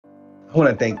I want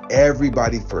to thank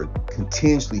everybody for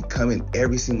continuously coming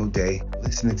every single day,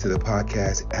 listening to the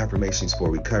podcast, Affirmations for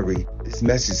Recovery. This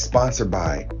message is sponsored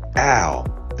by Al,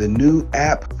 the new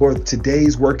app for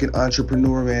today's working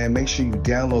entrepreneur, man. Make sure you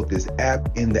download this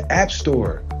app in the App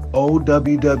Store,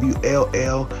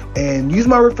 OWWLL, and use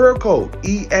my referral code,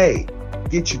 EA.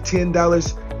 Get you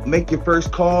 $10, make your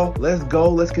first call. Let's go.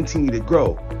 Let's continue to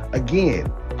grow.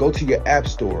 Again, go to your App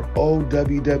Store,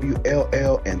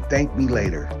 OWWLL, and thank me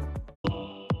later.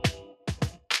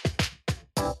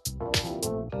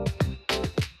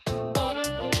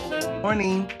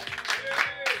 Morning.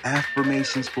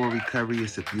 Affirmations for recovery.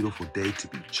 It's a beautiful day to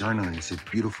be journaling. It's a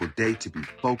beautiful day to be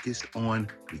focused on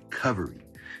recovery.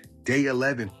 Day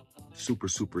 11. Super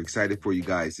excited for you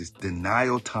guys. It's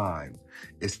denial time.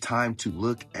 It's time to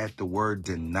look at the word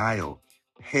denial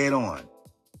head on.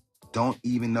 Don't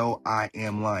even know I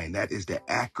am lying. That is the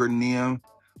acronym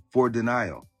for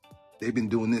denial. They've been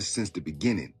doing this since the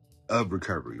beginning of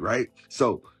recovery, right?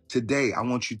 So today, I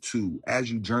want you to,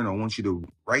 as you journal, I want you to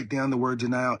write down the word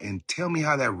denial and tell me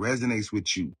how that resonates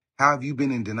with you. How have you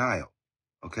been in denial?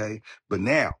 Okay. But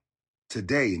now,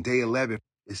 today, in day 11,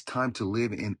 it's time to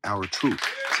live in our truth.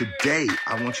 Today,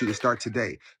 I want you to start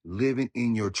today living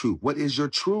in your truth. What is your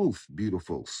truth,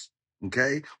 beautifuls?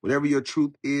 Okay. Whatever your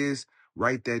truth is,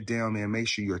 write that down, man. Make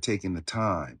sure you're taking the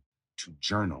time to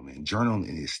journal, man.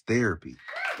 Journaling is therapy.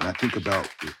 When I think about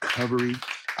recovery,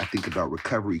 I think about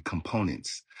recovery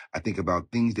components. I think about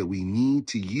things that we need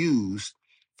to use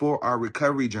for our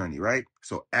recovery journey, right?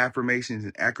 So affirmations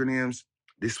and acronyms,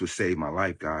 this would save my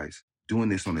life, guys. Doing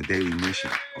this on a daily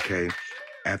mission, okay?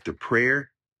 After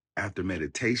prayer, after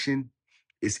meditation,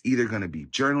 it's either going to be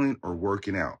journaling or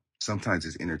working out. Sometimes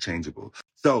it's interchangeable.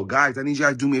 So guys, I need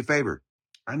y'all to do me a favor.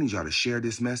 I need y'all to share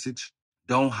this message.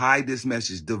 Don't hide this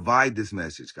message. Divide this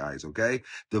message, guys, okay?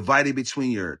 Divide it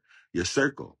between your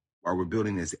circle, while we're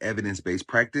building this evidence-based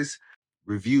practice.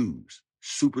 Reviews,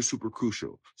 super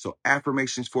crucial. So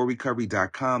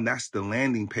affirmationsforrecovery.com, that's the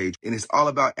landing page. And it's all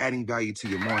about adding value to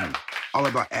your morning, all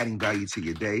about adding value to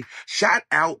your day. Shout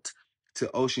out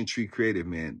to Ocean Tree Creative,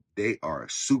 man. They are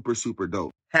super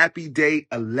dope. Happy day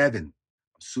 11. I'm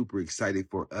super excited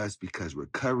for us because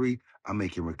I'm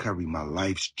making recovery my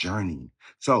life's journey.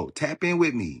 So tap in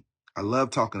with me. I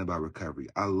love talking about recovery.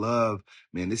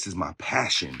 Man, this is my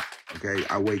passion. Okay.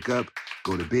 I wake up,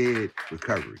 go to bed,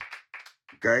 recovery.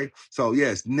 Okay. So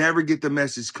yes, never get the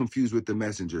message confused with the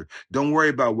messenger. Don't worry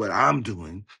about what I'm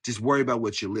doing. Just worry about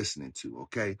what you're listening to.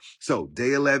 Okay. So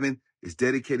day 11 is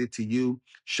dedicated to you.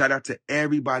 Shout out to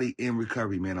everybody in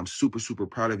recovery, man. I'm super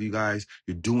proud of you guys.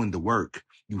 You're doing the work.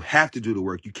 You have to do the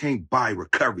work. You can't buy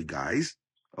recovery, guys.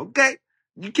 Okay.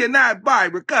 You cannot buy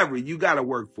recovery. You got to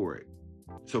work for it.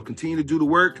 So continue to do the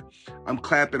work. I'm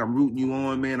clapping. I'm rooting you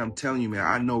on, man. I'm telling you, man,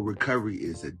 I know recovery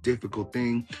is a difficult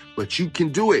thing, but you can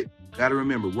do it. Got to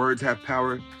remember, words have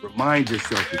power. Remind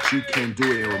yourself that you can do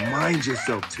it, and remind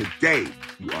yourself today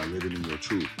you are living in your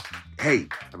truth. Hey,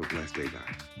 have a blessed day,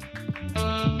 guys.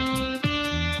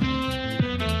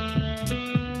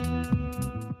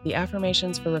 The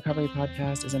Affirmations for Recovery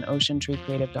podcast is an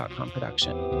OceanTreeCreative.com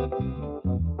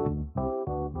production.